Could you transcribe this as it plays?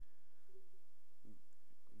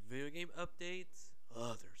game updates,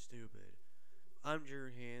 they're stupid. I'm Drew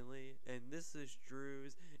Hanley, and this is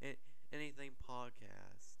Drew's Anything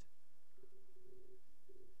Podcast.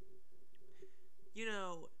 You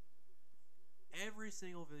know, every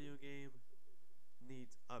single video game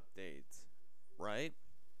needs updates, right?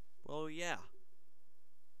 Well, yeah.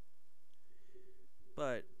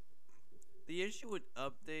 But the issue with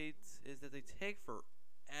updates is that they take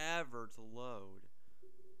forever to load.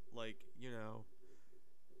 Like,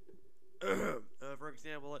 for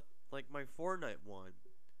example, like my Fortnite one.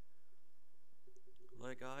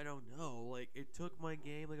 Like, I don't know. Like, it took my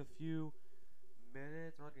game like a few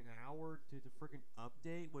minutes or like an hour to freaking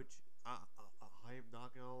update, which I am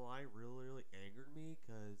not gonna lie, really angered me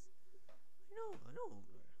because I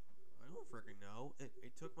don't freaking know.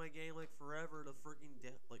 It took my game like forever to freaking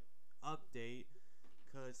like update,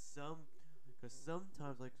 cause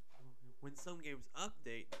sometimes like when some games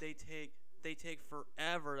update, they take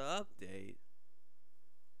forever to update.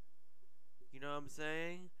 You know what I'm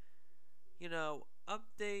saying?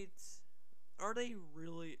 Updates, are they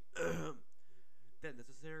really that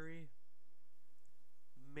necessary?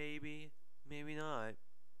 Maybe, maybe not.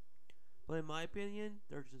 But in my opinion,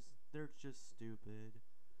 they're just stupid.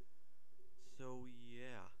 So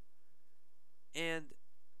yeah. And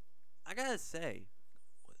I gotta say,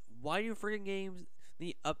 why do freaking games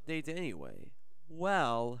need updates anyway?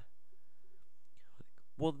 Well,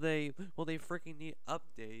 well they freaking need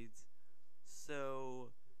updates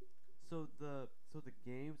so so the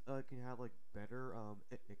games can have like better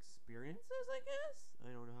experiences, I guess.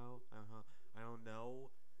 I don't know. I don't know.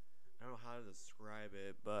 I don't know how to describe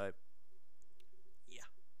it, but yeah.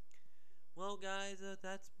 Well, guys,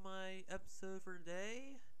 that's my episode for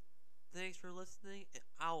today. Thanks for listening, and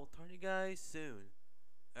I'll talk to you guys soon.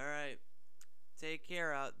 Alright, take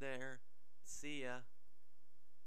care out there. See ya.